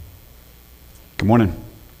Good morning.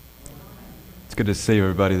 It's good to see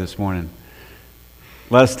everybody this morning.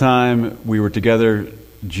 Last time we were together,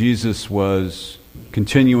 Jesus was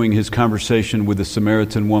continuing his conversation with the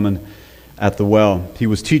Samaritan woman at the well. He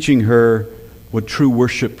was teaching her what true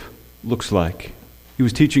worship looks like. He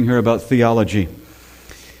was teaching her about theology.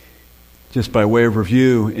 Just by way of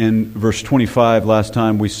review, in verse 25 last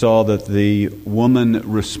time we saw that the woman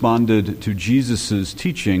responded to Jesus'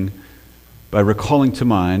 teaching by recalling to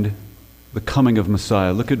mind the coming of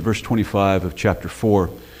Messiah. Look at verse 25 of chapter 4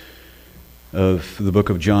 of the book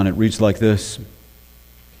of John. It reads like this.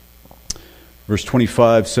 Verse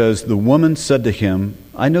 25 says, "The woman said to him,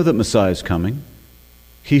 'I know that Messiah is coming,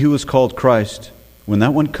 he who is called Christ. When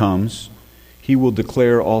that one comes, he will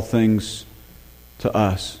declare all things to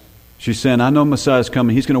us.'" She's saying, I know Messiah is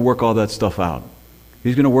coming. He's going to work all that stuff out.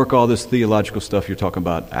 He's going to work all this theological stuff you're talking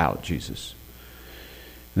about out, Jesus.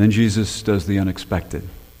 And then Jesus does the unexpected,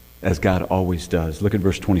 as God always does. Look at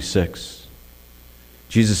verse 26.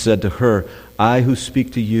 Jesus said to her, "I who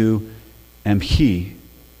speak to you am he.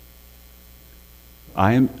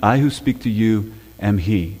 I who speak to you am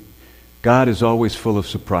he." God is always full of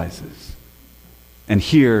surprises. And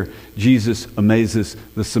here, Jesus amazes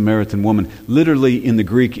the Samaritan woman. Literally, in the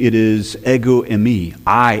Greek, it is ego eimi.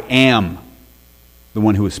 I am the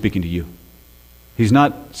one who is speaking to you. He's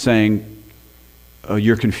not saying,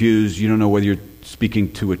 you're confused, you don't know whether you're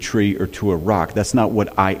speaking to a tree or to a rock. That's not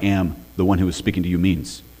what I am, the one who is speaking to you,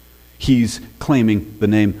 means. He's claiming the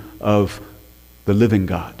name of the living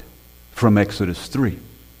God from Exodus 3,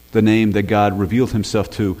 the name that God revealed himself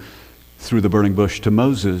to through the burning bush to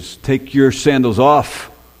Moses. "Take your sandals off,"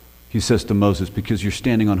 he says to Moses, "because you're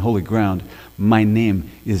standing on holy ground. My name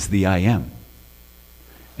is the I am."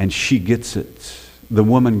 And she gets it. The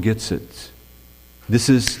woman gets it. This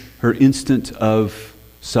is her instant of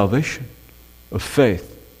salvation, of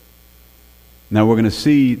faith. Now we're going to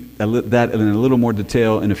see that in a little more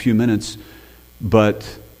detail in a few minutes, but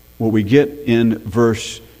what we get in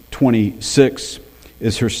verse 26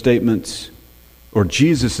 is her statement, or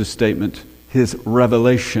Jesus' statement, his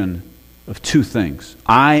revelation of two things.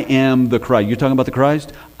 I am the Christ. You're talking about the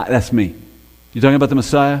Christ? That's me. You're talking about the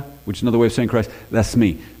Messiah, which is another way of saying Christ? That's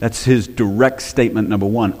me. That's his direct statement, number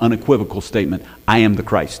one, unequivocal statement. I am the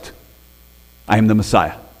Christ. I am the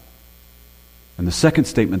Messiah. And the second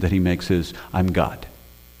statement that he makes is, I'm God,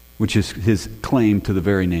 which is his claim to the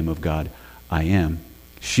very name of God. I am.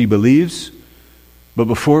 She believes, but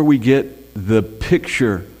before we get the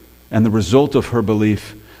picture and the result of her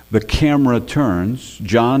belief, the camera turns.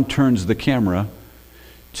 John turns the camera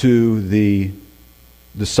to the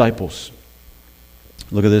disciples.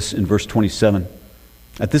 Look at this in verse 27.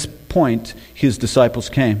 At this point, his disciples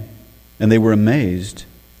came, and they were amazed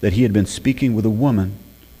that he had been speaking with a woman.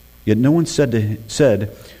 Yet no one said,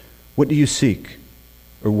 "What do you seek?"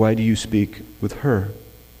 or "Why do you speak with her?"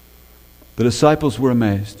 The disciples were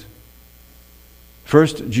amazed.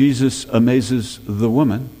 First, Jesus amazes the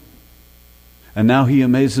woman. And now he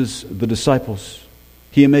amazes the disciples.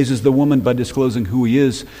 He amazes the woman by disclosing who he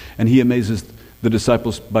is, and he amazes the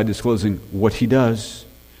disciples by disclosing what he does.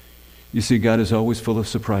 You see, God is always full of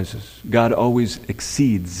surprises. God always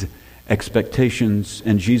exceeds expectations,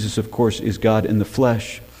 and Jesus, of course, is God in the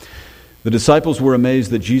flesh. The disciples were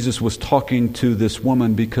amazed that Jesus was talking to this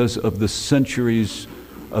woman because of the centuries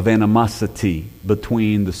of animosity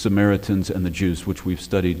between the Samaritans and the Jews, which we've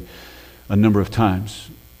studied a number of times.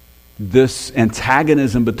 This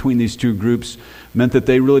antagonism between these two groups meant that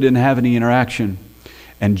they really didn't have any interaction.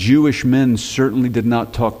 And Jewish men certainly did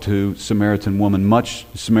not talk to Samaritan women, much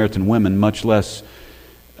less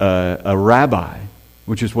a rabbi,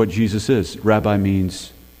 which is what Jesus is. Rabbi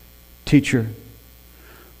means teacher.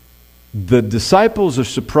 The disciples are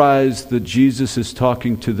surprised that Jesus is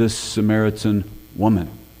talking to this Samaritan woman,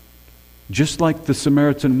 just like the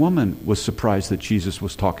Samaritan woman was surprised that Jesus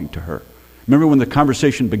was talking to her. Remember when the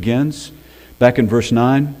conversation begins, back in verse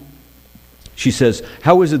 9? She says,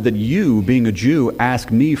 "How is it that you, being a Jew,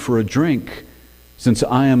 ask me for a drink, since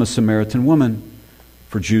I am a Samaritan woman?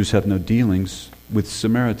 For Jews have no dealings with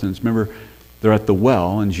Samaritans." Remember, they're at the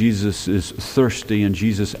well, and Jesus is thirsty, and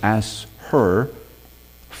Jesus asks her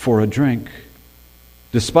for a drink.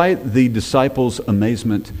 Despite the disciples'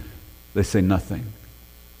 amazement, they say nothing.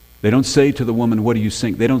 They don't say to the woman, "What do you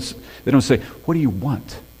think?" They don't say, "What do you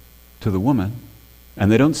want?" to the woman.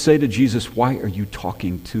 And they don't say to Jesus, "Why are you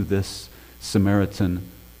talking to this Samaritan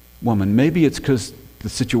woman?" Maybe it's because the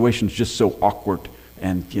situation's just so awkward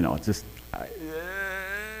and, it's just, I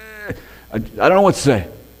don't know what to say.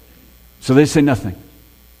 So they say nothing.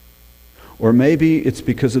 Or maybe it's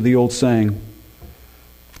because of the old saying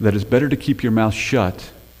that it's better to keep your mouth shut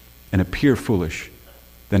and appear foolish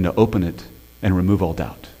than to open it and remove all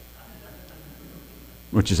doubt.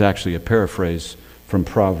 Which is actually a paraphrase from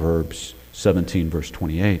Proverbs 17, verse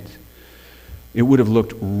 28. It would have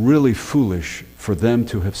looked really foolish for them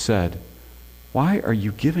to have said, "Why are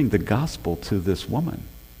you giving the gospel to this woman?"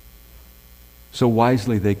 So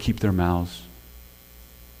wisely they keep their mouths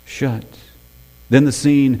shut. Then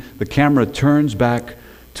the camera turns back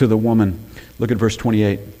to the woman. Look at verse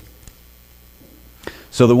 28.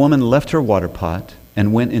 So the woman left her water pot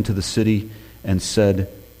and went into the city and said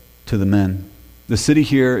to the men. The city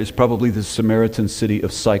here is probably the Samaritan city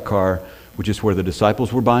of Sychar, which is where the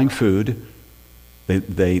disciples were buying food.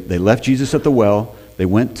 They left Jesus at the well. They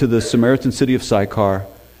went to the Samaritan city of Sychar.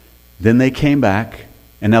 Then they came back,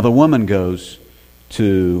 and now the woman goes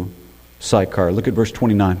to Sychar. Look at verse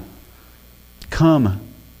 29. Come,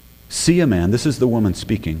 see a man. This is the woman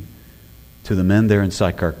speaking to the men there in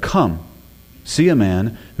Sychar. Come, see a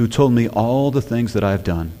man who told me all the things that I have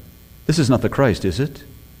done. This is not the Christ, is it?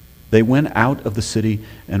 They went out of the city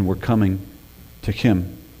and were coming to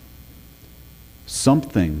him.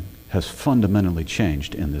 Something has fundamentally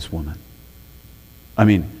changed in this woman. I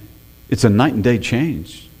mean, it's a night and day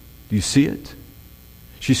change. Do you see it?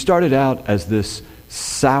 She started out as this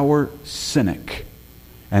sour cynic,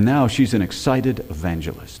 and now she's an excited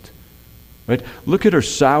evangelist. Right? Look at her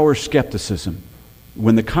sour skepticism.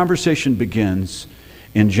 When the conversation begins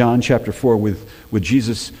in John chapter 4 with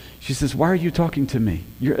Jesus, she says, "Why are you talking to me?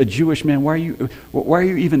 You're a Jewish man. Why are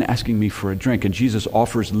you even asking me for a drink?" And Jesus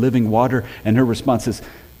offers living water, and her response is,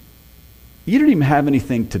 "You don't even have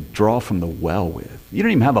anything to draw from the well with. You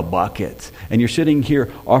don't even have a bucket. And you're sitting here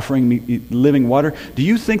offering me living water. Do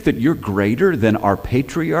you think that you're greater than our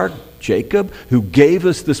patriarch, Jacob, who gave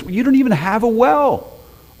us this? You don't even have a well.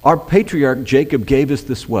 Our patriarch, Jacob, gave us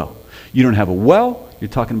this well. You don't have a well. You're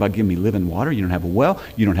talking about giving me living water. You don't have a well.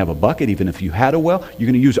 You don't have a bucket. Even if you had a well, you're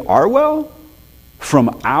going to use our well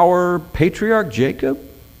from our patriarch, Jacob?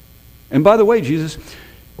 And by the way, Jesus,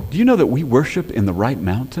 do you know that we worship in the right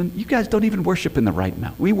mountain? You guys don't even worship in the right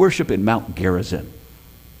mountain. We worship in Mount Gerizim.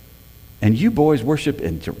 And you boys worship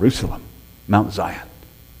in Jerusalem, Mount Zion."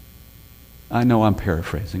 I know I'm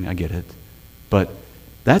paraphrasing, I get it. But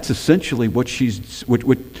that's essentially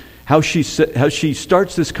how she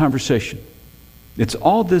starts this conversation. It's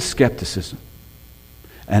all this skepticism.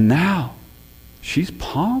 And now she's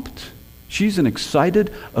pumped. She's an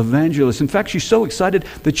excited evangelist. In fact, she's so excited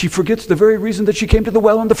that she forgets the very reason that she came to the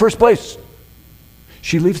well in the first place.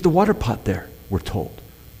 She leaves the water pot there, we're told.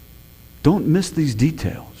 Don't miss these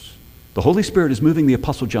details. The Holy Spirit is moving the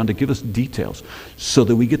Apostle John to give us details so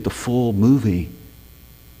that we get the full movie,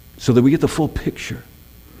 so that we get the full picture.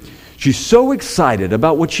 She's so excited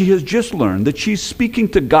about what she has just learned that she's speaking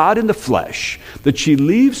to God in the flesh, that she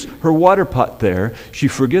leaves her water pot there. She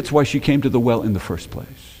forgets why she came to the well in the first place.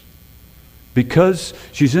 Because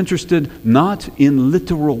she's interested not in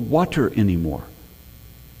literal water anymore.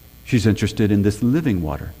 She's interested in this living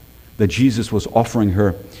water that Jesus was offering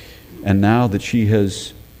her. And now that she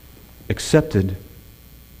has accepted,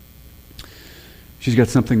 she's got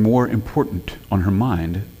something more important on her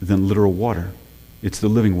mind than literal water. It's the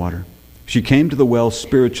living water. She came to the well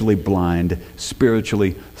spiritually blind,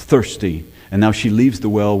 spiritually thirsty, and now she leaves the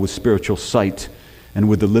well with spiritual sight and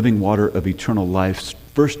with the living water of eternal life.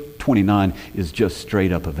 Verse 29 is just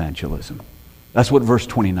straight up evangelism. That's what verse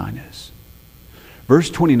 29 is. Verse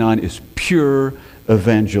 29 is pure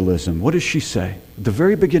evangelism. What does she say? At the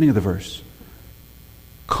very beginning of the verse,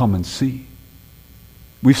 "Come and see."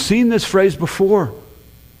 We've seen this phrase before.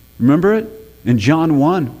 Remember it? In John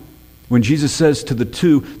 1, when Jesus says to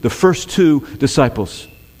the first two disciples,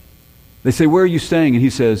 they say, "Where are you staying?" And he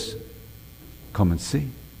says, "Come and see."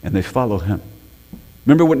 And they follow him.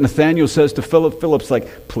 Remember what Nathanael says to Philip? Philip's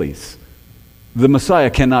like, "Please, the Messiah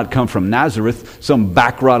cannot come from Nazareth,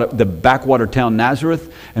 the backwater town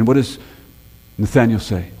Nazareth." And what does Nathanael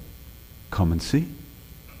say? "Come and see."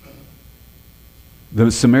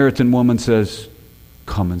 The Samaritan woman says,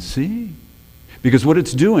 "Come and see." Because what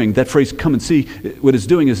it's doing, that phrase, "come and see," what it's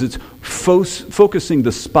doing is it's focusing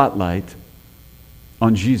the spotlight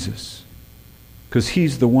on Jesus. Because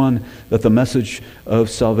he's the one that the message of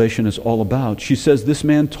salvation is all about. She says, "This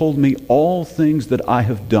man told me all things that I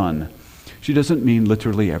have done." She doesn't mean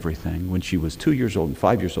literally everything. When she was 2 years old and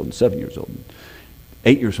 5 years old and 7 years old and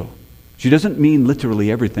 8 years old. She doesn't mean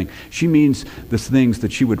literally everything. She means the things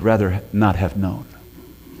that she would rather not have known.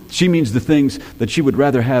 She means the things that she would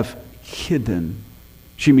rather have hidden.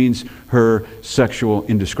 She means her sexual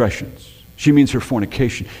indiscretions. She means her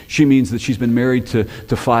fornication. She means that she's been married to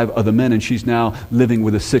 5 other men and she's now living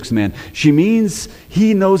with a 6th man. She means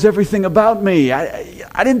he knows everything about me.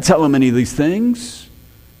 I didn't tell him any of these things.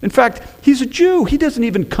 In fact, he's a Jew. He doesn't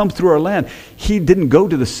even come through our land. He didn't go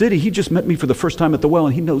to the city. He just met me for the first time at the well,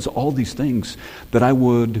 and he knows all these things that I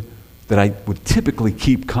would typically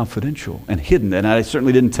keep confidential and hidden, and I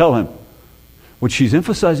certainly didn't tell him. What she's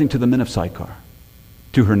emphasizing to the men of Sychar,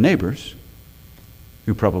 to her neighbors,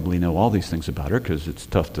 who probably know all these things about her because it's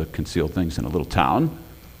tough to conceal things in a little town.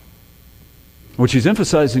 What she's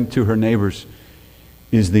emphasizing to her neighbors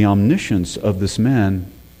is the omniscience of this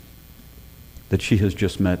man that she has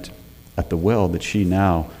just met at the well, that she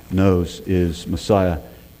now knows is Messiah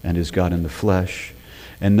and is God in the flesh.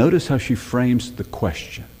 And notice how she frames the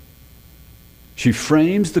question. She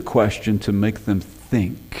frames the question to make them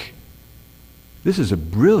think. This is a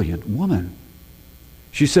brilliant woman.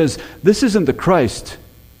 She says, this isn't the Christ,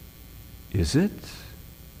 is it?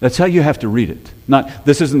 That's how you have to read it. Not,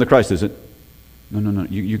 this isn't the Christ, is it? No.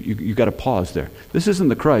 You got to pause there. This isn't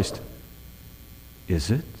the Christ,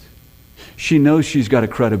 is it? She knows she's got a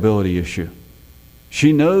credibility issue.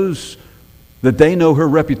 She knows that they know her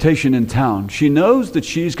reputation in town. She knows that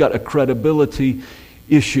she's got a credibility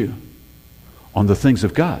issue on the things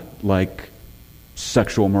of God, like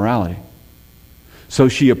sexual morality. So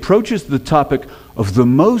she approaches the topic of the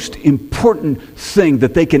most important thing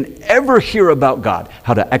that they can ever hear about God,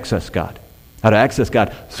 how to access God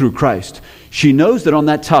through Christ. She knows that on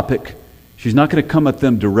that topic, she's not going to come at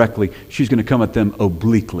them directly. She's going to come at them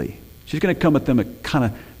obliquely. She's going to come at them kind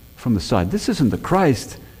of from the side. This isn't the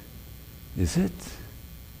Christ, is it?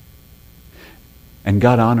 And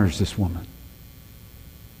God honors this woman.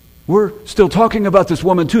 We're still talking about this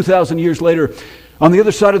woman 2,000 years later on the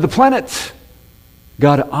other side of the planet.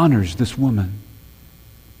 God honors this woman.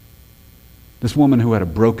 This woman who had a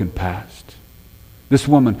broken past. This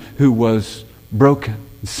woman who was broken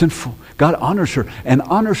and sinful. God honors her and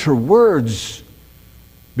honors her words.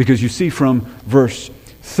 Because you see from verse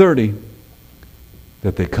 30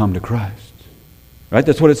 that they come to Christ. Right?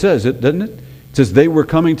 That's what it says, doesn't it? It says they were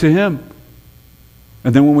coming to him.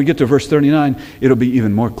 And then when we get to verse 39, it'll be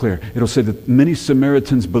even more clear. It'll say that many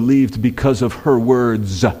Samaritans believed because of her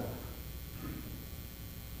words.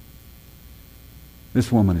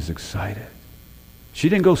 This woman is excited. She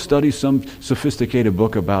didn't go study some sophisticated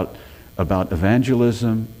book about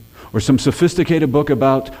evangelism or some sophisticated book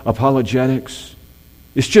about apologetics.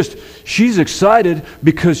 It's just, she's excited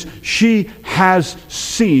because she has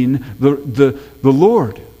seen the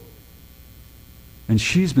Lord. And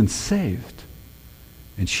she's been saved.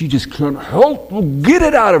 And she just can't help get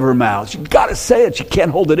it out of her mouth. She's got to say it. She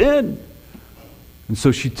can't hold it in. And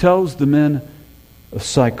so she tells the men of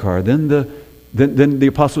Sychar. Then the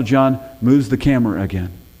Apostle John moves the camera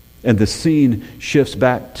again. And the scene shifts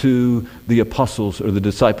back to the apostles or the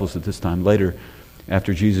disciples at this time. Later,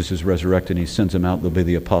 after Jesus is resurrected and he sends them out, they'll be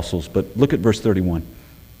the apostles. But look at verse 31.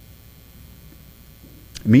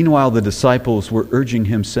 Meanwhile, the disciples were urging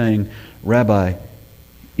him, saying, Rabbi,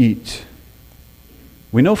 eat.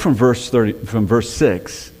 We know from verse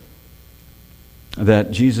 6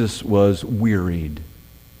 that Jesus was wearied.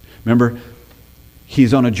 Remember,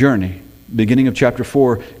 he's on a journey. Beginning of chapter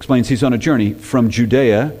 4 explains he's on a journey from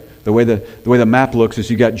Judea. The way the map looks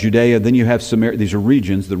is you got Judea, then you have Samaria. These are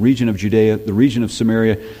regions, the region of Judea, the region of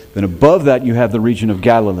Samaria. Then above that you have the region of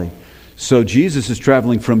Galilee. So Jesus is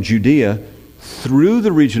traveling from Judea through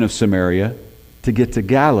the region of Samaria to get to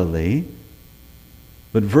Galilee.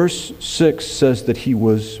 But verse 6 says that he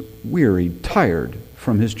was weary, tired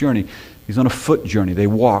from his journey. He's on a foot journey. They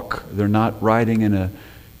walk. They're not riding in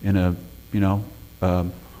a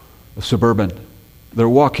Suburban. They're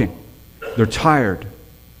walking. They're tired.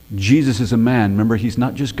 Jesus is a man. Remember, he's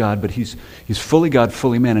not just God, but he's fully God,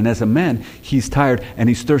 fully man. And as a man, he's tired and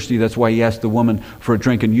he's thirsty. That's why he asked the woman for a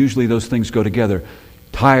drink. And usually those things go together.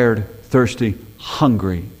 Tired, thirsty,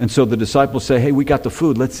 hungry. And so the disciples say, hey, we got the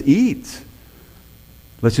food. Let's eat.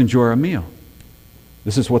 Let's enjoy our meal.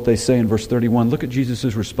 This is what they say in verse 31. Look at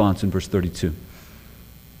Jesus' response in verse 32.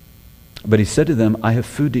 But he said to them, I have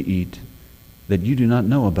food to eat that you do not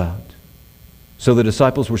know about. So the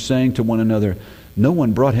disciples were saying to one another, no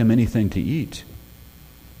one brought him anything to eat.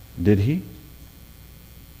 Did he?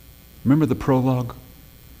 Remember the prologue?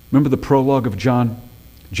 Remember the prologue of John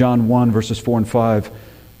 1, verses 4 and 5.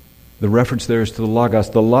 The reference there is to the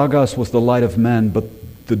Logos. The Logos was the light of men, but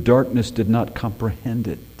the darkness did not comprehend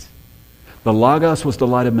it. The Logos was the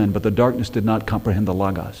light of men, but the darkness did not comprehend the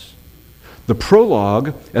Logos. The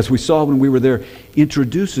prologue, as we saw when we were there,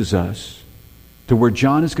 introduces us to where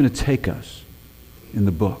John is going to take us in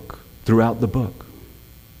the book, throughout the book.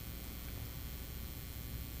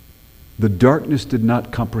 the darkness did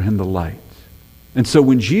not comprehend the light. And so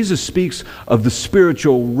when Jesus speaks of the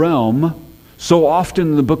spiritual realm, so often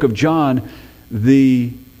in the book of John,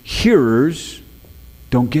 the hearers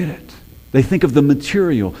don't get it. They think of the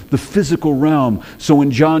material, the physical realm. So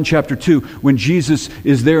in John chapter 2, when Jesus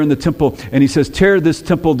is there in the temple and he says, tear this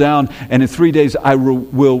temple down and in 3 days I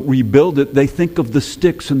will rebuild it, they think of the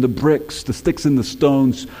sticks and the bricks, the sticks and the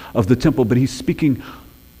stones of the temple. But he's speaking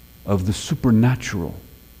of the supernatural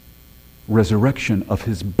resurrection of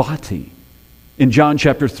his body. In John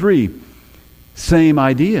chapter 3, same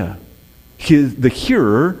idea. The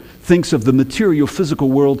hearer thinks of the material, physical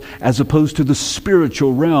world as opposed to the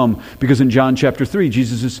spiritual realm. Because in John chapter 3,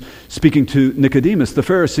 Jesus is speaking to Nicodemus, the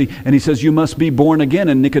Pharisee, and he says, you must be born again.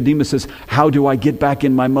 And Nicodemus says, how do I get back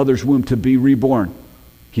in my mother's womb to be reborn?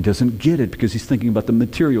 He doesn't get it because he's thinking about the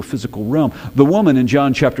material, physical realm. The woman in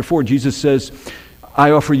John chapter 4, Jesus says,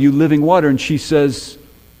 I offer you living water. And she says,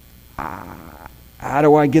 how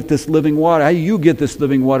do I get this living water? How do you get this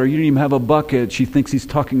living water? You didn't even have a bucket. She thinks he's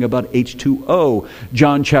talking about H2O.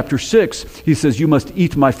 John chapter 6, he says, you must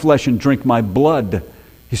eat my flesh and drink my blood.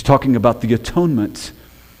 He's talking about the atonement.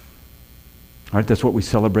 All right, that's what we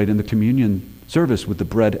celebrate in the communion service with the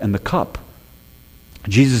bread and the cup.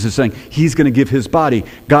 Jesus is saying he's going to give his body.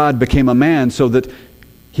 God became a man so that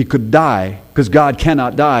he could die, because God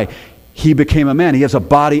cannot die. He became a man. He has a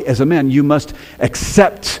body as a man. You must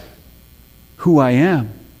accept who I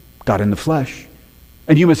am, God in the flesh.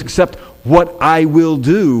 And you must accept what I will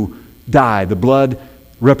do, die. The blood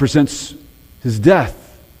represents his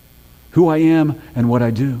death, who I am and what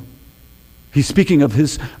I do. He's speaking of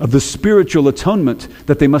the spiritual atonement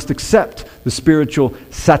that they must accept, the spiritual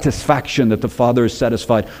satisfaction that the Father is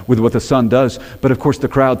satisfied with what the Son does. But of course the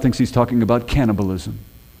crowd thinks he's talking about cannibalism,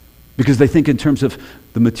 because they think in terms of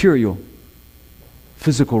the material,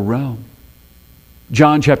 physical realm.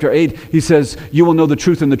 John chapter 8, he says, you will know the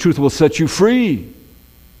truth and the truth will set you free.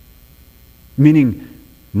 Meaning,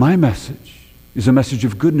 my message is a message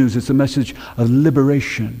of good news. It's a message of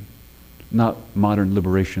liberation, not modern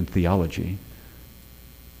liberation theology.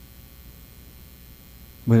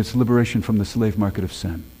 But it's liberation from the slave market of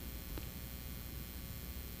sin.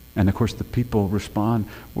 And of course the people respond,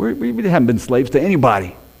 we haven't been slaves to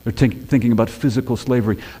anybody. They're thinking about physical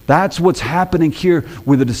slavery. That's what's happening here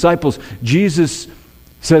with the disciples. Jesus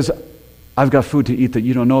says, I've got food to eat that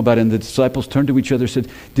you don't know about. And the disciples turned to each other and said,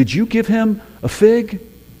 did you give him a fig?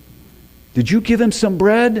 Did you give him some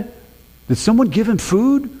bread? Did someone give him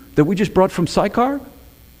food that we just brought from Sychar?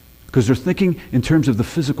 Because they're thinking in terms of the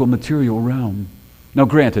physical material realm. Now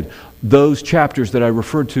granted, those chapters that I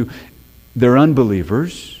referred to, they're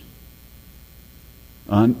unbelievers.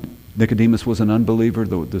 Nicodemus was an unbeliever.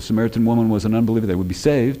 The Samaritan woman was an unbeliever. They would be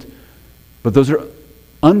saved. But those are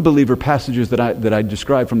unbeliever passages that I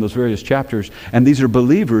described from those various chapters. And these are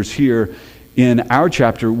believers here in our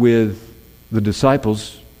chapter with the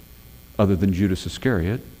disciples, other than Judas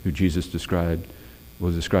Iscariot, who Jesus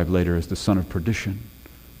was described later as the son of perdition.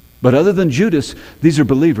 But other than Judas, these are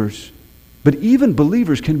believers. But even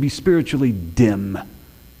believers can be spiritually dim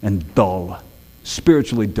and dull.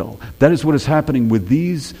 Spiritually dull. That is what is happening with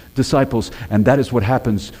these disciples, and that is what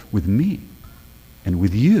happens with me and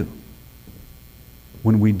with you.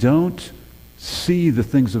 When we don't see the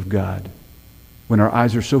things of God, when our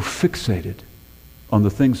eyes are so fixated on the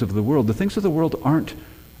things of the world aren't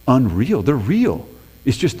unreal. They're real.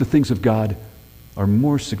 It's just the things of God are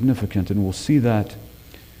more significant, and we'll see that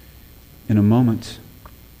in a moment.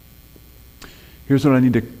 Here's what I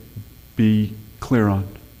need to be clear on.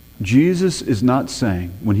 Jesus is not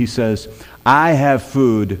saying, when he says, I have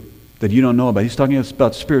food that you don't know about, he's talking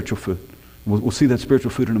about spiritual food. We'll see that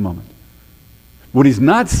spiritual food in a moment. What he's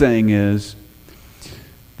not saying is,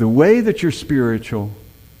 the way that you're spiritual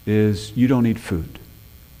is you don't eat food.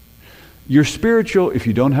 You're spiritual if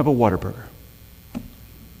you don't have a Whataburger.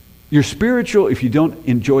 You're spiritual if you don't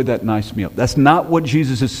enjoy that nice meal. That's not what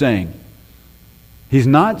Jesus is saying. He's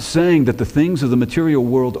not saying that the things of the material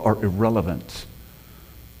world are irrelevant.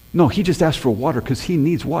 No, he just asked for water because he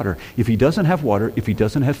needs water. If he doesn't have water, if he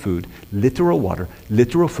doesn't have food, literal water,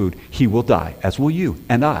 literal food, he will die, as will you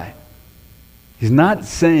and I. He's not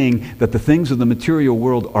saying that the things of the material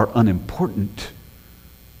world are unimportant.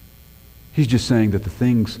 He's just saying that the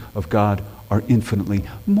things of God are infinitely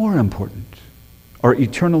more important, are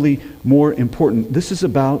eternally more important. This is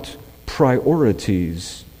about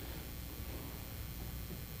priorities.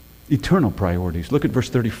 Eternal priorities. Look at verse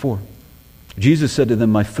 34. Jesus said to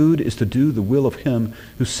them, my food is to do the will of him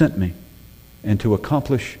who sent me and to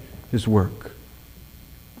accomplish his work.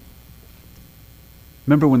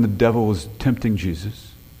 Remember when the devil was tempting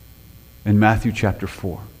Jesus in Matthew chapter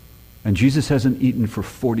 4? And Jesus hasn't eaten for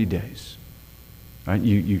 40 days. Right?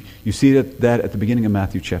 You see that at the beginning of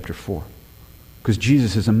Matthew chapter 4. Because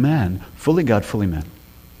Jesus is a man, fully God, fully man.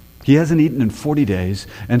 He hasn't eaten in 40 days.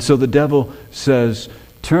 And so the devil says,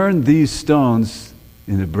 turn these stones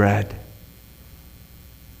into bread.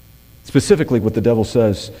 Specifically, what the devil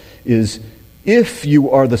says is, if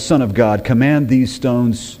you are the Son of God, command these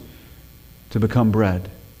stones to become bread.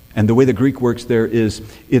 And the way the Greek works there is,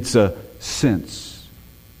 it's a since.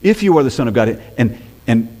 If you are the Son of God,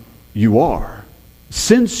 and you are,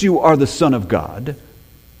 since you are the Son of God,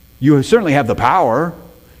 you certainly have the power.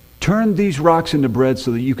 Turn these rocks into bread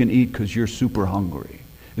so that you can eat because you're super hungry,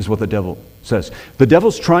 is what the devil says. The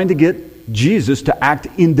devil's trying to get Jesus to act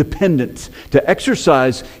independent, to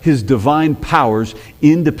exercise his divine powers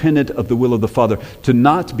independent of the will of the Father, to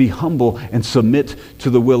not be humble and submit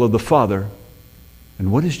to the will of the Father.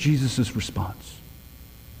 And what is Jesus' response?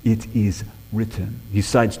 It is written. He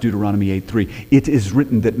cites Deuteronomy 8:3. It is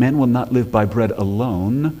written that man will not live by bread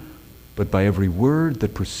alone, but by every word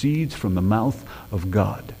that proceeds from the mouth of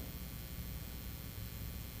God.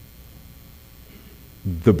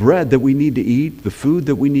 The bread that we need to eat, the food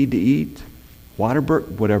that we need to eat,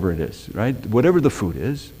 whatever it is, right? Whatever the food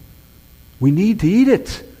is, we need to eat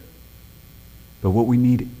it. But what we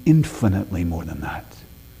need infinitely more than that,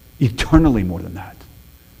 eternally more than that,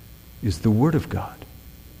 is the Word of God,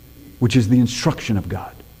 which is the instruction of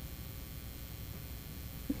God,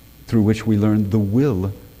 through which we learn the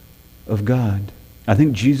will of God. I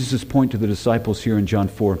think Jesus' point to the disciples here in John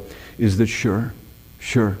 4 is that sure,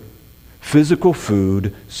 physical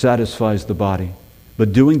food satisfies the body,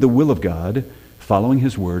 but doing the will of God, following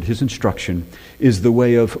His Word, His instruction, is the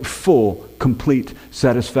way of full, complete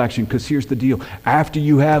satisfaction. Because here's the deal. After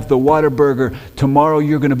you have the Whataburger, tomorrow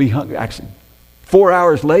you're going to be hungry. Actually, 4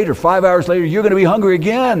 hours later, 5 hours later, you're going to be hungry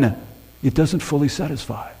again. It doesn't fully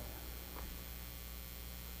satisfy.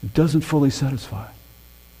 It doesn't fully satisfy.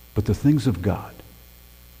 But the things of God,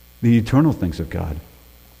 the eternal things of God,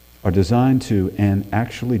 are designed to and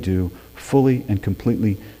actually do fully and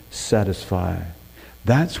completely satisfy.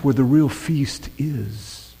 That's where the real feast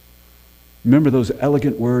is. Remember those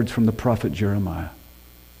elegant words from the prophet Jeremiah.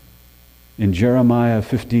 In Jeremiah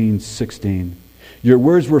 15:16, your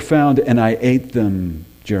words were found and I ate them,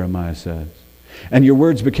 Jeremiah says. And your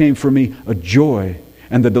words became for me a joy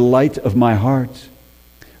and the delight of my heart.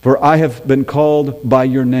 For I have been called by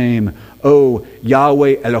your name, O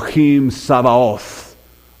Yahweh Elohim Sabaoth,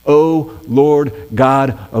 O Lord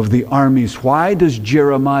God of the armies. Why does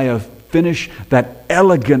Jeremiah finish that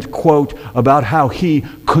elegant quote about how he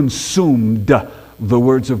consumed the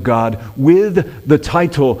words of God with the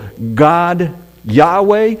title, God,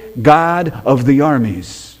 Yahweh, God of the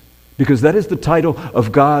armies? Because that is the title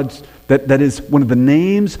of God's, that is one of the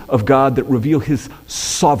names of God that reveal His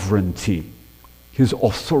sovereignty, His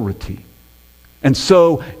authority. And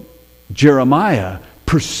so Jeremiah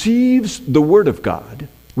perceives the Word of God,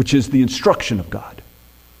 which is the instruction of God,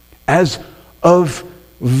 as of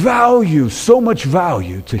value, so much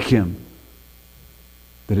value to him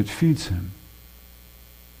that it feeds him.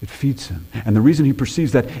 It feeds him. And the reason he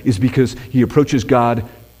perceives that is because he approaches God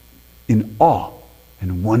in awe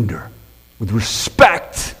and wonder, with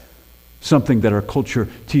respect, something that our culture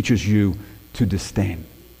teaches you to disdain.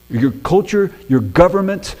 Your culture, your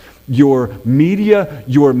government, your media,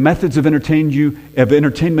 your methods of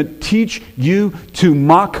entertainment teach you to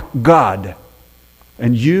mock God.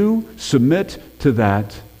 And you submit to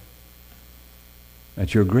that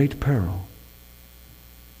at your great peril.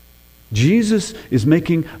 Jesus is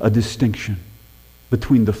making a distinction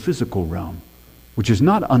between the physical realm, which is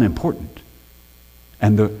not unimportant,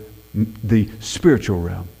 and the spiritual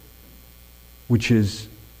realm, which is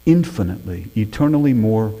infinitely, eternally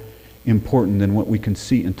more important than what we can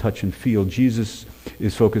see and touch and feel. Jesus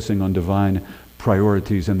is focusing on divine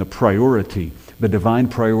priorities, and the priority, the divine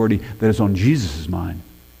priority that is on Jesus' mind,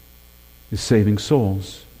 is saving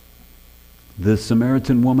souls. The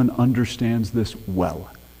Samaritan woman understands this well.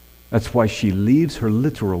 That's why she leaves her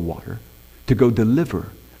literal water to go deliver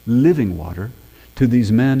living water to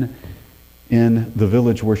these men in the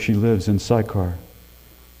village where she lives in Sychar.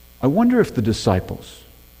 I wonder if the disciples,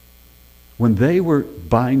 when they were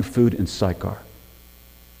buying food in Sychar,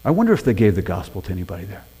 I wonder if they gave the gospel to anybody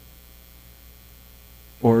there.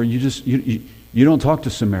 Or you don't talk to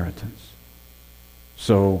Samaritans.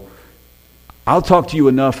 So I'll talk to you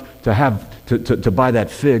enough to buy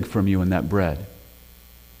that fig from you and that bread.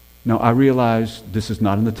 Now, I realize this is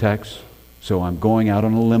not in the text, so I'm going out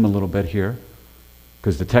on a limb a little bit here,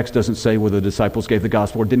 because the text doesn't say whether the disciples gave the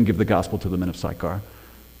gospel or didn't give the gospel to the men of Sychar.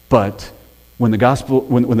 But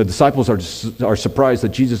when the disciples are surprised that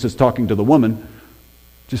Jesus is talking to the woman,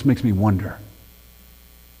 just makes me wonder.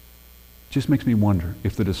 Just makes me wonder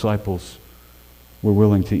if the disciples were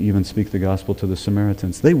willing to even speak the gospel to the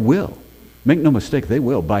Samaritans. They will. Make no mistake, they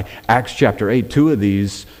will. By Acts chapter 8, two of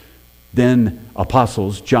these then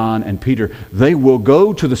apostles, John and Peter, they will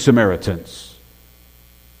go to the Samaritans.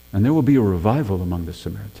 And there will be a revival among the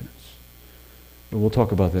Samaritans. But we'll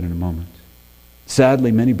talk about that in a moment.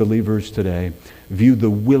 Sadly, many believers today view the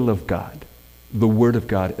will of God, the Word of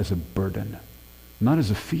God, as a burden, not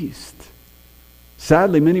as a feast.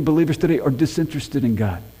 Sadly, many believers today are disinterested in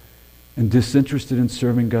God and disinterested in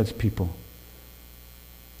serving God's people.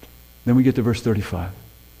 Then we get to verse 35.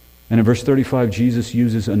 And in verse 35, Jesus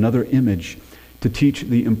uses another image to teach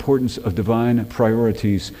the importance of divine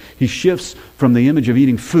priorities. He shifts from the image of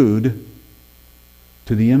eating food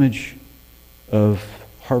to the image of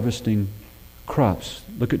harvesting crops.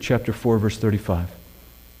 Look at chapter 4, verse 35.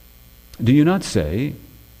 Do you not say,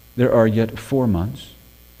 there are yet 4 months,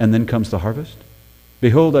 and then comes the harvest?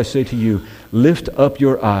 Behold, I say to you, lift up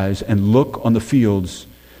your eyes and look on the fields,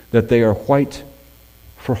 that they are white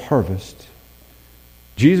for harvest.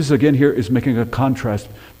 Jesus again here is making a contrast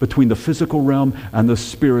between the physical realm and the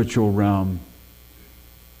spiritual realm.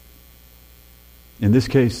 In this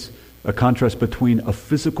case, a contrast between a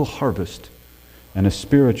physical harvest and a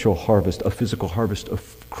spiritual harvest, a physical harvest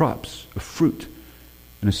of crops, of fruit,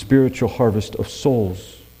 and a spiritual harvest of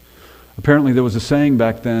souls. Apparently there was a saying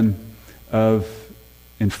back then of,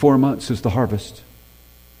 in 4 months is the harvest.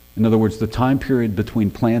 In other words, the time period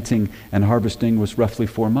between planting and harvesting was roughly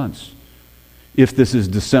 4 months. If this is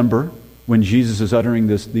December, when Jesus is uttering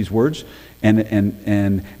these words, and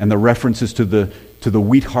the references to the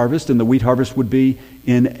wheat harvest, and the wheat harvest would be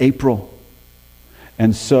in April.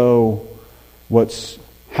 And so what's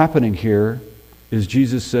happening here is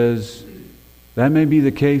Jesus says, that may be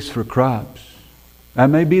the case for crops. That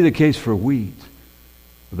may be the case for wheat.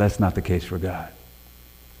 But that's not the case for God.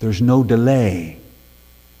 There's no delay.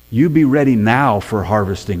 You be ready now for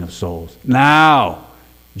harvesting of souls. Now,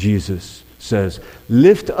 Jesus says,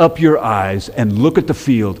 lift up your eyes and look at the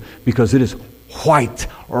field, because it is white,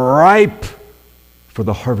 ripe for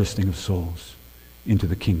the harvesting of souls into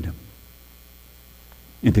the kingdom,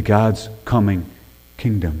 into God's coming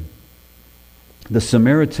kingdom. The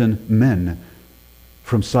Samaritan men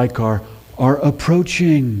from Sychar are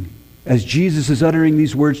approaching as Jesus is uttering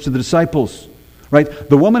these words to the disciples. Right?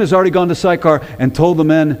 The woman has already gone to Sychar and told the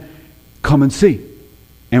men, come and see.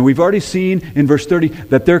 And we've already seen in verse 30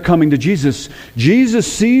 that they're coming to Jesus.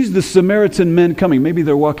 Jesus sees the Samaritan men coming. Maybe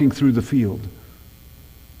they're walking through the field.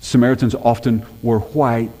 Samaritans often wore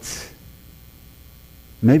white.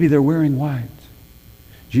 Maybe they're wearing white.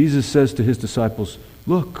 Jesus says to his disciples,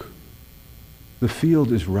 look, the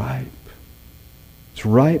field is ripe. It's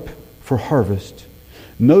ripe for harvest.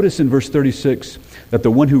 Notice in verse 36 that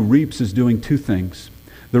the one who reaps is doing two things.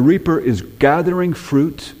 The reaper is gathering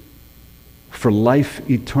fruit for life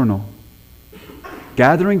eternal.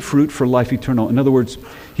 Gathering fruit for life eternal. In other words,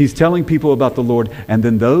 he's telling people about the Lord, and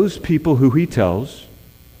then those people who he tells,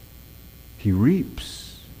 he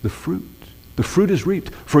reaps the fruit. The fruit is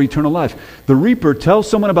reaped for eternal life. The reaper tells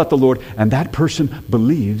someone about the Lord, and that person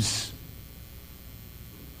believes,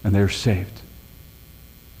 and they're saved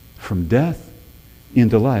from death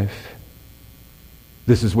into life.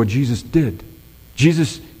 This is what Jesus did.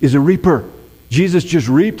 Jesus is a reaper. Jesus just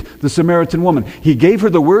reaped the Samaritan woman. He gave her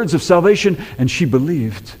the words of salvation, and she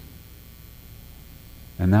believed.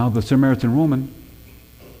 And now the Samaritan woman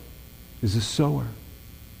is a sower,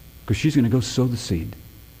 because she's going to go sow the seed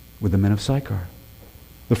with the men of Sychar.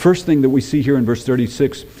 The first thing that we see here in verse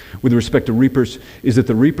 36 with respect to reapers is that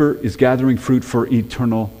the reaper is gathering fruit for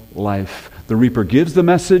eternal life. The reaper gives the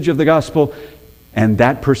message of the gospel, and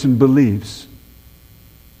that person believes.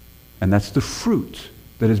 And that's the fruit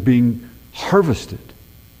that is being harvested,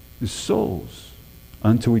 is souls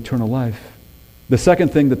unto eternal life. The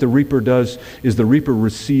second thing that the reaper does is the reaper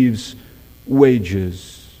receives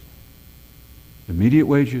wages. Immediate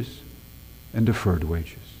wages and deferred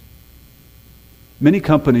wages. Many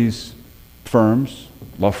companies, firms,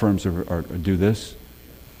 law firms do this.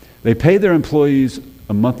 They pay their employees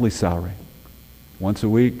a monthly salary. Once a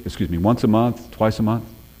month, twice a month.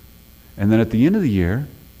 And then at the end of the year,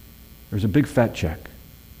 there's a big fat check.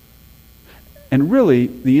 And really,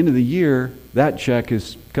 the end of the year, that check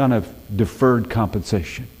is kind of deferred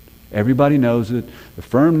compensation. Everybody knows it. The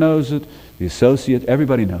firm knows it. The associate,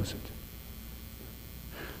 everybody knows it.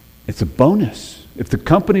 It's a bonus. If the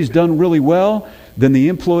company's done really well, then the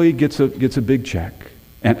employee gets a big check,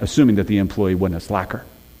 and assuming that the employee wasn't a slacker.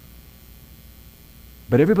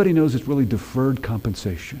 But everybody knows it's really deferred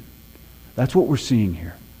compensation. That's what we're seeing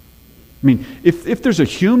here. I mean, if there's a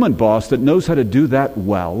human boss that knows how to do that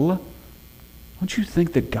well, don't you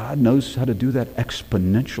think that God knows how to do that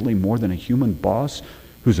exponentially more than a human boss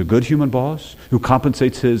who's a good human boss, who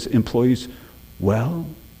compensates his employees well?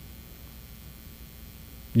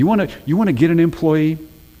 You want to get an employee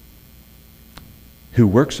who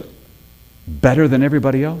works better than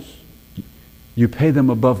everybody else? You pay them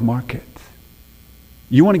above market.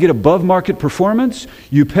 You want to get above market performance?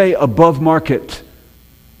 You pay above market.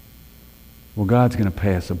 Well, God's going to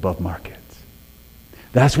pay us above market.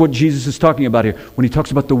 That's what Jesus is talking about here when he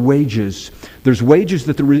talks about the wages. There's wages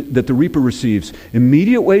that the reaper receives.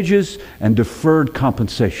 Immediate wages and deferred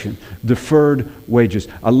compensation. Deferred wages.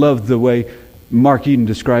 I love the way Mark Eden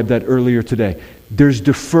described that earlier today. There's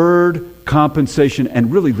deferred compensation,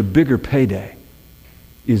 and really the bigger payday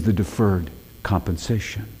is the deferred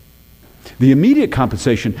compensation. The immediate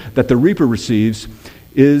compensation that the reaper receives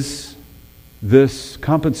is this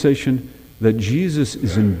compensation that Jesus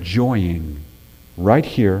is enjoying right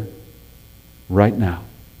here, right now.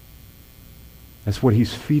 That's what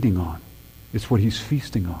he's feeding on. It's what he's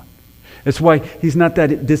feasting on. It's why he's not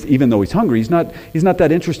that, even though he's hungry, he's not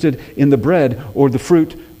that interested in the bread or the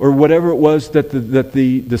fruit or whatever it was that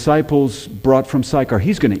the disciples brought from Sychar.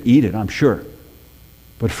 He's going to eat it, I'm sure.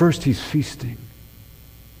 But first he's feasting.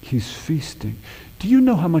 He's feasting. Do you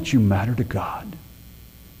know how much you matter to God?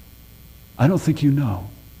 I don't think you know.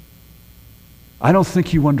 I don't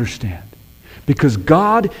think you understand. Because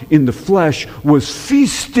God in the flesh was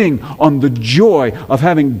feasting on the joy of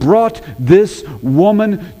having brought this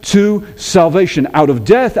woman to salvation, out of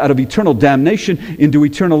death, out of eternal damnation, into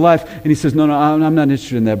eternal life. And he says, no, I'm not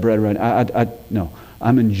interested in that bread right now. No,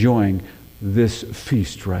 I'm enjoying this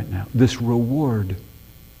feast right now, this reward.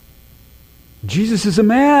 Jesus is a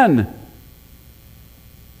man.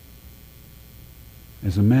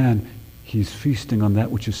 As a man, he's feasting on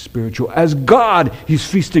that which is spiritual. As God, he's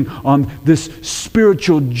feasting on this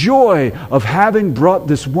spiritual joy of having brought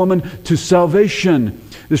this woman to salvation.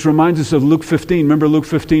 This reminds us of Luke 15. Remember Luke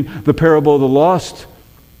 15, the parable of the lost,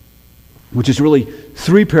 which is really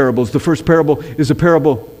three parables. The first parable is a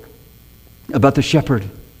parable about the shepherd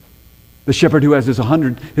who has his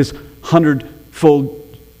hundredfold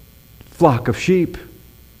flock of sheep,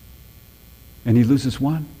 and he loses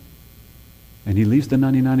one. And he leaves the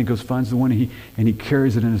 99 and goes finds the one and he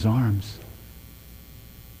carries it in his arms.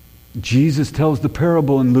 Jesus tells the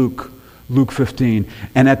parable in Luke 15.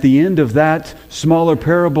 And at the end of that smaller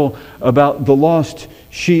parable about the lost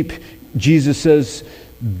sheep, Jesus says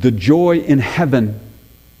the joy in heaven,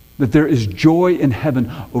 that there is joy in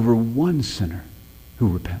heaven over one sinner who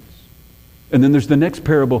repents. And then there's the next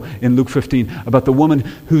parable in Luke 15 about the woman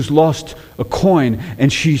who's lost a coin,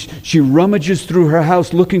 and she rummages through her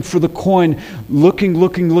house looking for the coin, looking.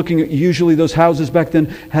 Usually those houses back then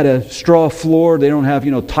had a straw floor. They don't have,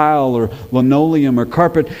 tile or linoleum or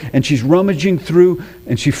carpet. And she's rummaging through,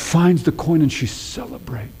 and she finds the coin, and she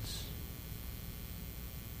celebrates.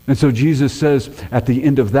 And so Jesus says at the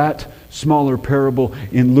end of that smaller parable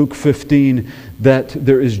in Luke 15 that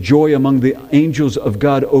there is joy among the angels of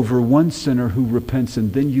God over one sinner who repents.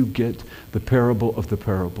 And then you get the parable of the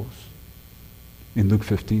parables. In Luke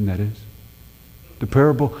 15, that is. The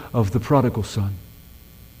parable of the prodigal son.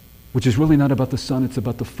 Which is really not about the son, it's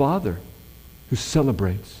about the father who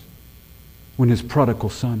celebrates when his prodigal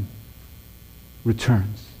son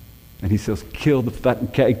returns. And he says, kill the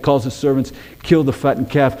fattened calf. He calls his servants, kill the fattened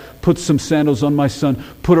calf, put some sandals on my son,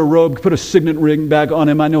 put a robe, put a signet ring bag on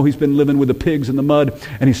him. I know he's been living with the pigs in the mud,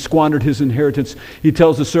 and he squandered his inheritance. He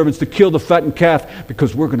tells the servants to kill the fattened calf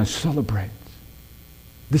because we're going to celebrate.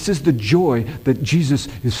 This is the joy that Jesus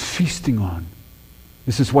is feasting on.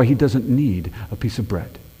 This is why he doesn't need a piece of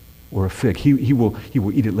bread or a fig. He will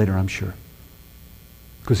eat it later, I'm sure.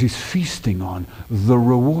 Because he's feasting on the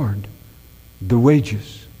reward, the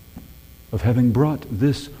wages of having brought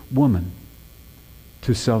this woman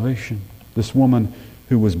to salvation. This woman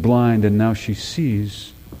who was blind and now she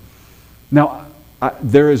sees. Now,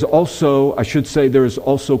 there is also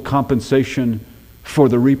compensation for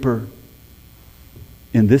the reaper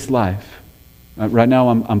in this life. Right now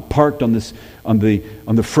I'm parked on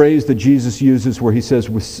the phrase that Jesus uses where he says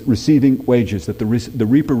receiving wages, that the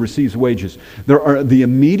reaper receives wages. There are the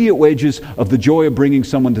immediate wages of the joy of bringing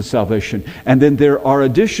someone to salvation. And then there are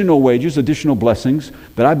additional wages, additional blessings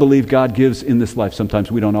that I believe God gives in this life. Sometimes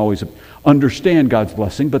we don't always understand God's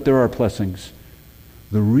blessing, but there are blessings.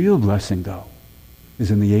 The real blessing, though, is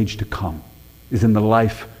in the age to come, is in the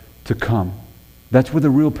life to come. That's where the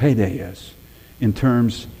real payday is in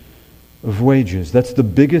terms of wages. That's the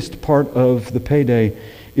biggest part of the payday.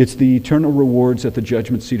 It's the eternal rewards at the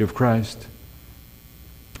judgment seat of Christ.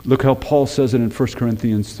 Look how Paul says it in 1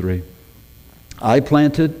 Corinthians 3. I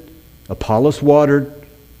planted, Apollos watered,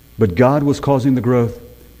 but God was causing the growth.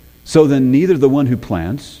 So then neither the one who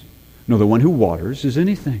plants nor the one who waters is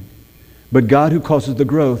anything, but God who causes the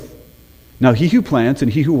growth. Now he who plants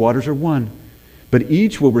and he who waters are one, but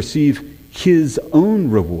each will receive his own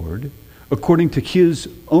reward according to his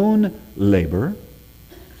own labor.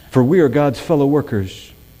 For we are God's fellow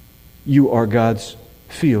workers. You are God's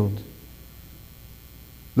field.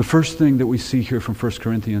 The first thing that we see here from 1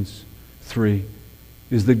 Corinthians 3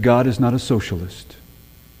 is that God is not a socialist.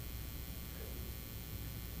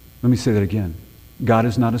 Let me say that again. God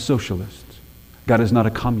is not a socialist. God is not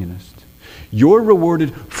a communist. You're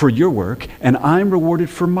rewarded for your work, and I'm rewarded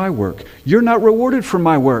for my work. You're not rewarded for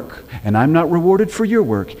my work, and I'm not rewarded for your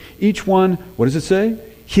work. Each one, what does it say?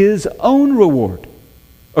 His own reward,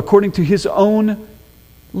 according to his own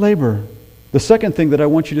labor. The second thing that I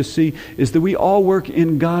want you to see is that we all work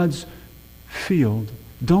in God's field.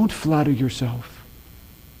 Don't flatter yourself.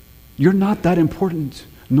 You're not that important,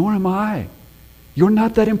 nor am I. You're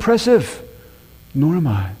not that impressive, nor am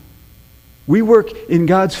I. We work in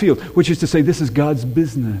God's field, which is to say this is God's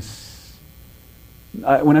business.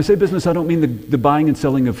 When I say business, I don't mean the buying and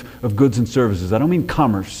selling of goods and services. I don't mean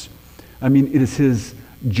commerce. I mean it is his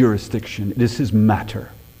jurisdiction. It is his matter.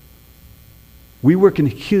 We work in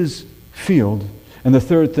his field. And the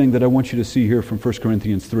third thing that I want you to see here from 1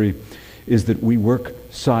 Corinthians 3 is that we work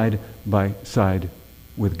side by side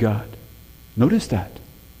with God. Notice that.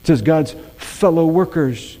 It says God's fellow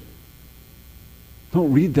workers.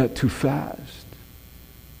 Don't read that too fast.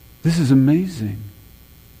 This is amazing.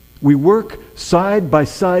 We work side by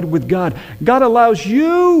side with God. God allows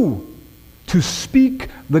you to speak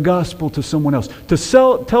the gospel to someone else, to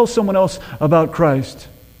tell someone else about Christ.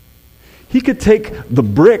 He could take the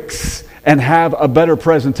bricks and have a better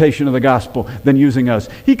presentation of the gospel than using us.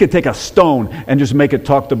 He could take a stone and just make it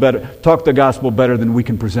talk the gospel better than we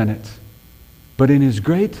can present it. But in his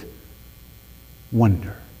great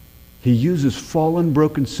wonder, he uses fallen,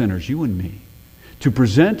 broken sinners, you and me, to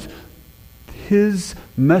present his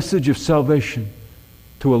message of salvation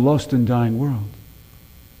to a lost and dying world.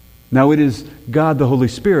 Now it is God the Holy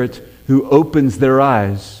Spirit who opens their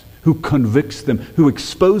eyes, who convicts them, who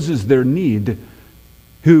exposes their need,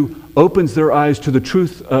 who opens their eyes to the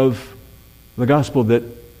truth of the gospel that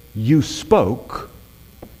you spoke.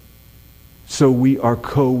 So we are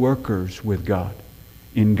co-workers with God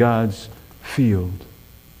in God's field.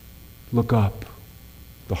 Look up.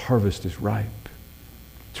 The harvest is ripe.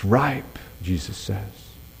 It's ripe, Jesus says.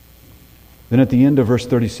 Then at the end of verse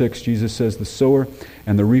 36, Jesus says, the sower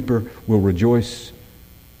and the reaper will rejoice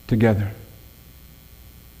together.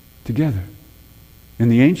 Together. In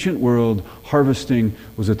the ancient world, harvesting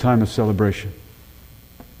was a time of celebration.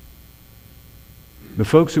 The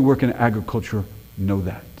folks who work in agriculture know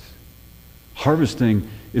that. Harvesting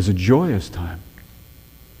is a joyous time.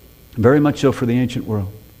 Very much so for the ancient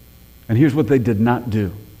world. And here's what they did not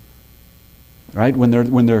do. Right? When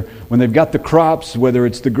they've got the crops, whether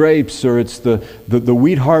it's the grapes or it's the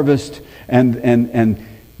wheat harvest, and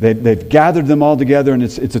they've gathered them all together, and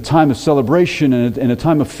it's a time of celebration and a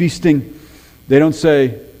time of feasting, they don't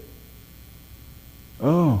say,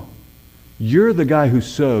 oh, you're the guy who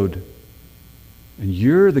sowed, and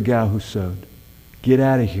you're the gal who sowed. Get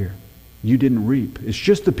out of here. You didn't reap. It's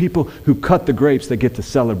just the people who cut the grapes that get to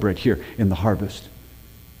celebrate here in the harvest.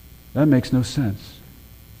 That makes no sense.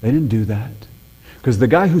 They didn't do that. Because the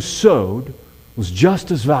guy who sowed was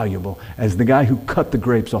just as valuable as the guy who cut the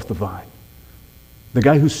grapes off the vine. The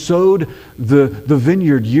guy who sowed the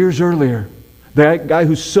vineyard years earlier. The guy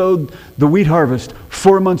who sowed the wheat harvest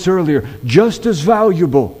 4 months earlier. Just as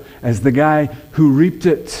valuable as the guy who reaped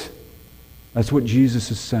it. That's what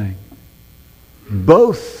Jesus is saying.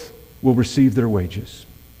 Both will receive their wages.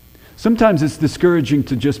 Sometimes it's discouraging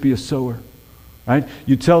to just be a sower. Right?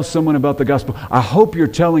 You tell someone about the gospel. I hope you're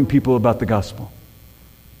telling people about the gospel.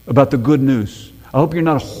 About the good news. I hope you're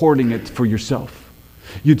not hoarding it for yourself.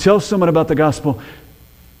 You tell someone about the gospel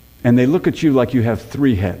and they look at you like you have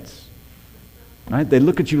 3 heads. Right? They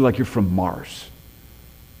look at you like you're from Mars.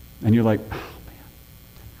 And you're like,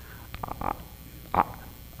 oh man,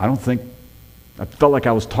 I don't think, I felt like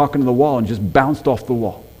I was talking to the wall and just bounced off the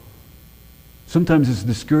wall. Sometimes it's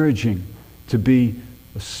discouraging to be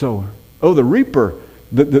a sower. Oh, the reaper,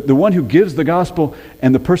 the one who gives the gospel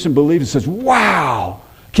and the person believes and says, wow,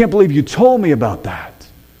 can't believe you told me about that.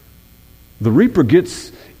 The reaper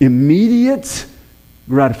gets immediate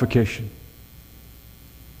gratification.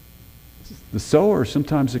 the sower,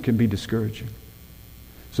 sometimes it can be discouraging.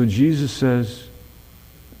 So Jesus says,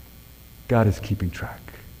 God is keeping track.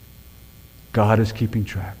 God is keeping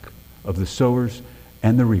track of the sowers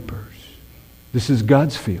and the reapers. This is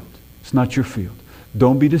God's field. It's not your field.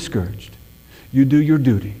 Don't be discouraged. You do your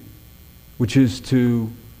duty, which is to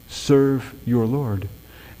serve your Lord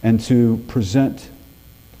and to present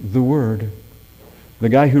the Word. The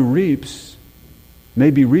guy who reaps may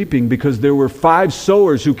be reaping because there were 5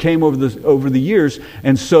 sowers who came over the years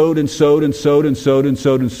and sowed and sowed and sowed and sowed and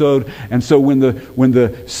sowed and sowed. And so when the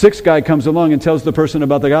 6th guy comes along and tells the person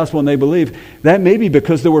about the gospel and they believe, that may be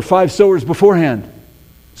because there were 5 sowers beforehand.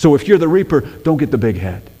 So if you're the reaper, don't get the big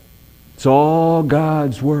head. It's all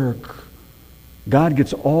God's work. God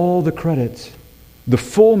gets all the credit. The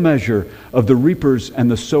full measure of the reapers and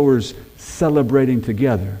the sowers celebrating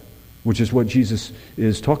together, which is what Jesus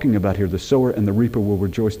is talking about here. The sower and the reaper will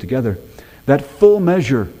rejoice together. That full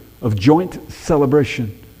measure of joint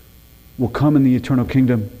celebration will come in the eternal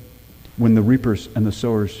kingdom when the reapers and the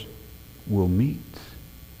sowers will meet.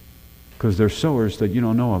 Because they're sowers that you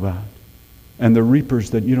don't know about, and the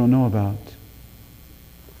reapers that you don't know about.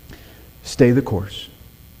 Stay the course.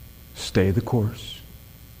 Stay the course.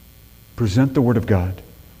 Present the Word of God.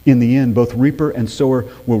 In the end, both reaper and sower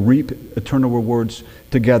will reap eternal rewards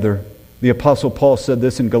together. The Apostle Paul said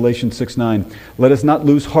this in Galatians 6:9. Let us not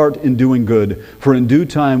lose heart in doing good, for in due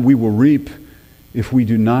time we will reap if we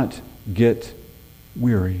do not get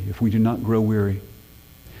weary, if we do not grow weary.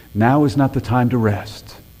 Now is not the time to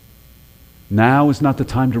rest. Now is not the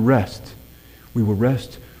time to rest. We will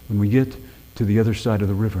rest when we get to the other side of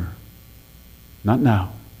the river. Not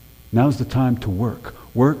now. Now is the time to work.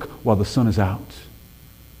 Work while the sun is out.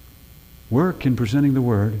 Work in presenting the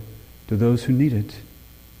Word to those who need it.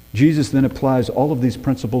 Jesus then applies all of these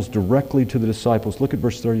principles directly to the disciples. Look at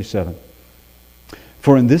verse 37.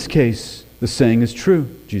 For in this case, the saying is true,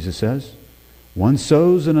 Jesus says. One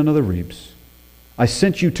sows and another reaps. I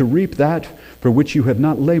sent you to reap that for which you have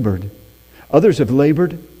not labored. Others have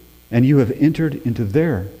labored, and you have entered into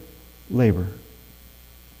their labor.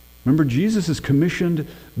 Remember, Jesus has commissioned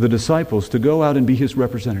the disciples to go out and be His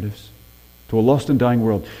representatives to a lost and dying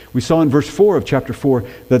world. We saw in verse 4 of chapter 4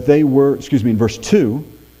 that they were, in verse 2,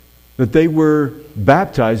 that they were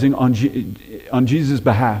baptizing on Jesus'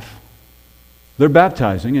 behalf. They're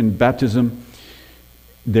baptizing. In baptism,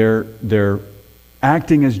 they're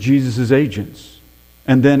acting as Jesus' agents.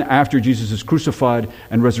 And then after Jesus is crucified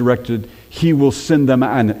and resurrected, He will send them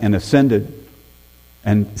and ascended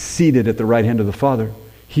and seated at the right hand of the Father.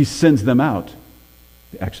 He sends them out.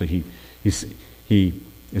 Actually, He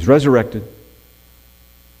is resurrected.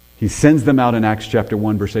 He sends them out in Acts chapter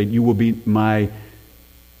 1, verse 8. You will be my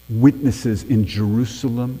witnesses in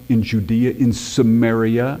Jerusalem, in Judea, in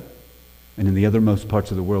Samaria, and in the othermost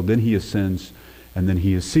parts of the world. Then He ascends, and then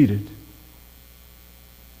He is seated.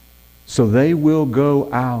 So they will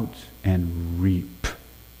go out and reap.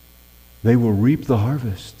 They will reap the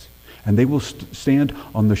harvest, and they will stand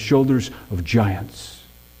on the shoulders of giants.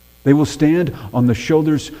 They will stand on the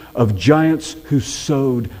shoulders of giants who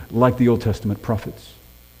sowed like the Old Testament prophets,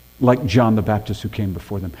 like John the Baptist who came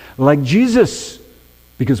before them, like Jesus,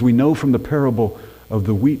 because we know from the parable of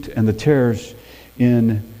the wheat and the tares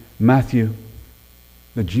in Matthew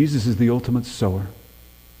that Jesus is the ultimate sower.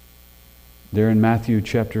 There in Matthew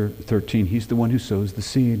chapter 13, He's the one who sows the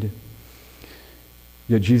seed.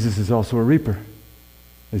 Yet Jesus is also a reaper,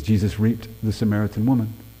 as Jesus reaped the Samaritan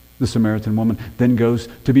woman. The Samaritan woman then goes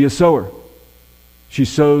to be a sower. She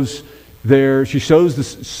sows the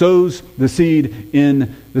seed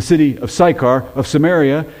in the city of Sychar, of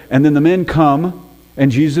Samaria, and then the men come,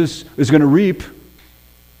 and Jesus is going to reap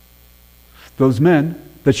those men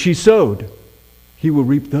that she sowed. He will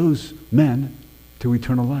reap those men to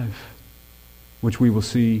eternal life, which we will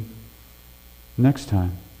see next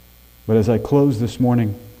time. But as I close this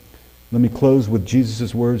morning, let me close with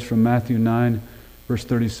Jesus' words from Matthew 9, verse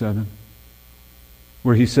 37,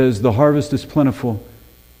 where He says, the harvest is plentiful,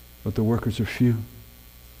 but the workers are few.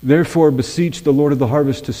 Therefore beseech the Lord of the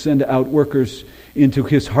harvest to send out workers into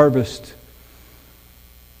His harvest.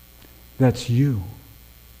 That's you.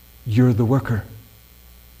 You're the worker.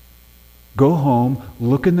 Go home,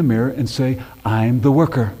 look in the mirror, and say, I'm the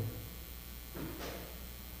worker.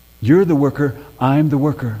 You're the worker, I'm the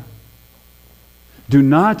worker. Do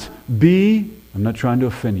not be, I'm not trying to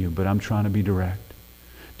offend you, but I'm trying to be direct.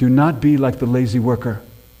 Do not be like the lazy worker.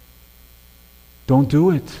 Don't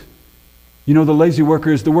do it. You know, the lazy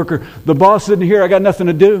worker is the worker. The boss isn't here, I got nothing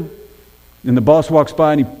to do. And the boss walks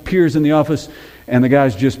by and he peers in the office and the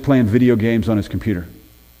guy's just playing video games on his computer.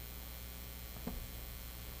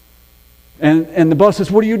 And the boss says,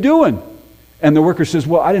 what are you doing? And the worker says,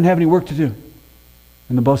 well, I didn't have any work to do.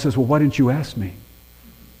 And the boss says, well, why didn't you ask me?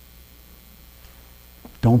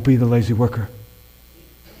 Don't be the lazy worker.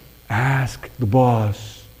 Ask the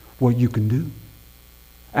boss what you can do.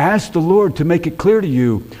 Ask the Lord to make it clear to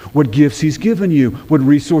you what gifts He's given you, what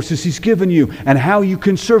resources He's given you, and how you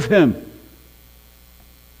can serve Him.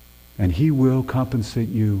 And He will compensate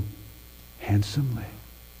you handsomely.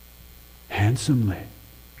 Handsomely.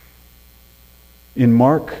 In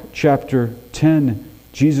Mark chapter 10,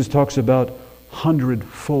 Jesus talks about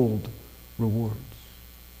 100-fold rewards.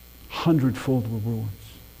 100-fold rewards.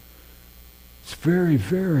 It's very,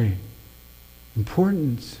 very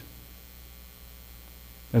important.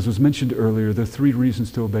 As was mentioned earlier, there are 3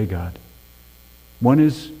 reasons to obey God. One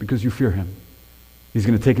is because you fear Him. He's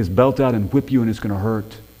going to take His belt out and whip you, and it's going to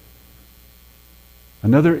hurt.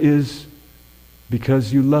 Another is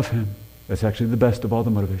because you love Him. That's actually the best of all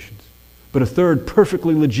the motivations. But a third,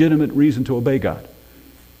 perfectly legitimate reason to obey God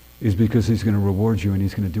is because He's going to reward you, and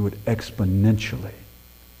He's going to do it exponentially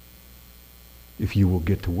if you will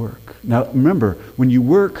get to work. Now remember, when you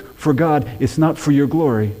work for God, it's not for your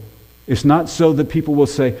glory. It's not so that people will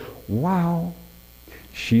say, wow,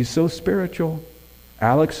 she's so spiritual.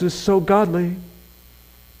 Alex is so godly.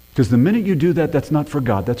 Because the minute you do that, that's not for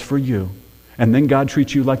God, that's for you. And then God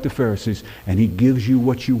treats you like the Pharisees, and He gives you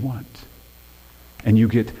what you want. And you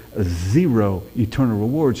get 0 eternal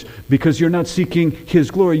rewards because you're not seeking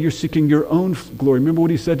His glory, you're seeking your own glory. Remember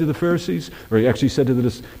what He said to the Pharisees? Or He actually said to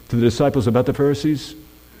the disciples about the Pharisees?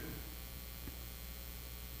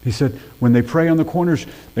 He said, when they pray on the corners,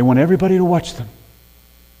 they want everybody to watch them.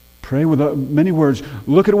 Pray with many words.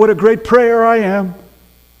 Look at what a great prayer I am.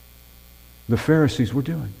 The Pharisees were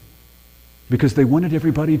doing. Because they wanted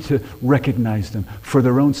everybody to recognize them for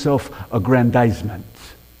their own self-aggrandizement.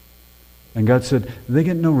 And God said, they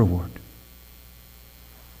get no reward.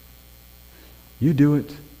 You do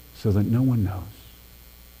it so that no one knows.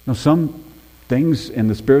 Now, some things in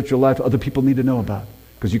the spiritual life other people need to know about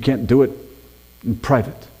because you can't do it in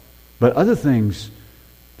private. But other things,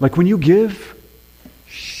 like when you give,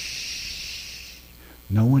 shh,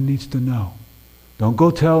 no one needs to know. Don't go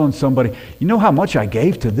telling somebody, you know how much I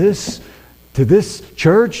gave to this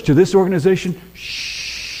church, to this organization?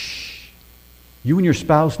 Shh. You and your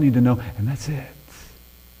spouse need to know, and that's it.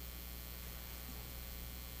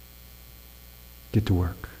 Get to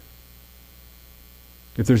work.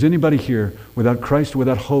 If there's anybody here without Christ,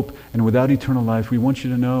 without hope, and without eternal life, we want you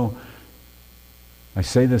to know, I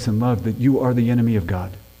say this in love, that you are the enemy of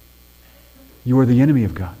God. You are the enemy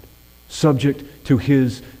of God, subject to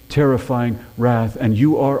His terrifying wrath, and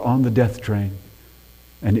you are on the death train,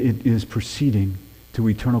 and it is proceeding to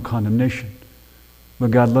eternal condemnation. But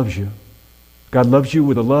God loves you. God loves you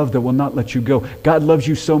with a love that will not let you go. God loves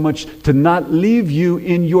you so much to not leave you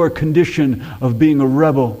in your condition of being a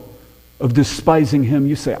rebel, of despising Him.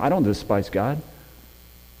 You say, I don't despise God.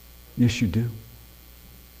 Yes, you do.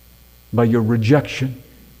 By your rejection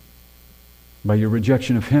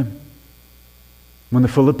of Him. When the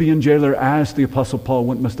Philippian jailer asked the Apostle Paul,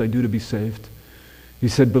 what must I do to be saved? He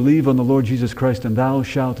said, believe on the Lord Jesus Christ and thou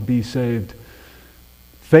shalt be saved.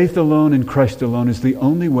 Faith alone in Christ alone is the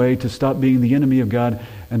only way to stop being the enemy of God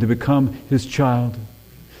and to become His child.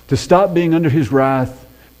 To stop being under His wrath.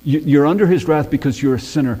 You're under His wrath because you're a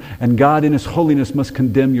sinner, and God in His holiness must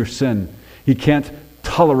condemn your sin. He can't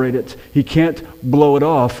tolerate it. He can't blow it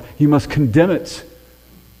off. He must condemn it.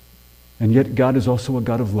 And yet God is also a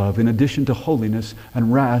God of love. In addition to holiness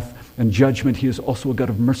and wrath and judgment, He is also a God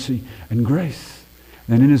of mercy and grace.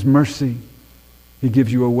 And in His mercy, He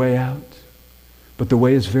gives you a way out. But the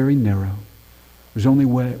way is very narrow. There's only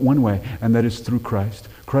one way, and that is through Christ.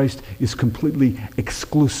 Christ is completely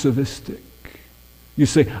exclusivistic. You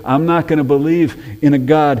say, I'm not going to believe in a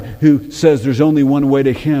God who says there's only one way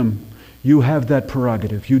to Him. You have that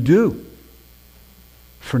prerogative. You do.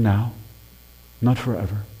 For now, not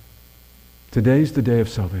forever. Today's the day of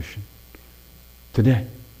salvation. Today.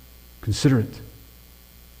 Consider it.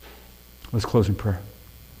 Let's close in prayer.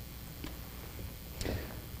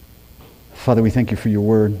 Father, we thank You for Your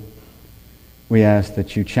word. We ask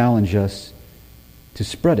that You challenge us to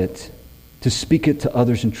spread it, to speak it to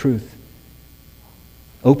others in truth.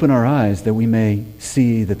 Open our eyes that we may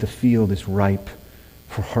see that the field is ripe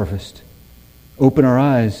for harvest. Open our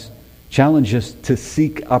eyes, challenge us to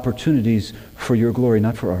seek opportunities for Your glory,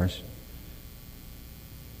 not for ours.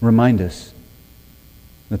 Remind us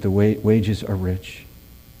that the wages are rich.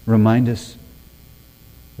 Remind us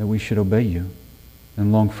that we should obey You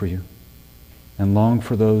and long for You and long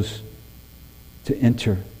for those to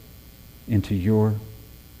enter into Your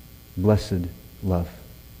blessed love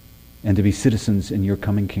and to be citizens in Your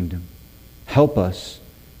coming kingdom. Help us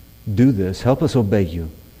do this. Help us obey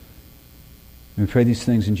you. We pray these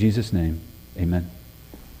things in Jesus' name. Amen.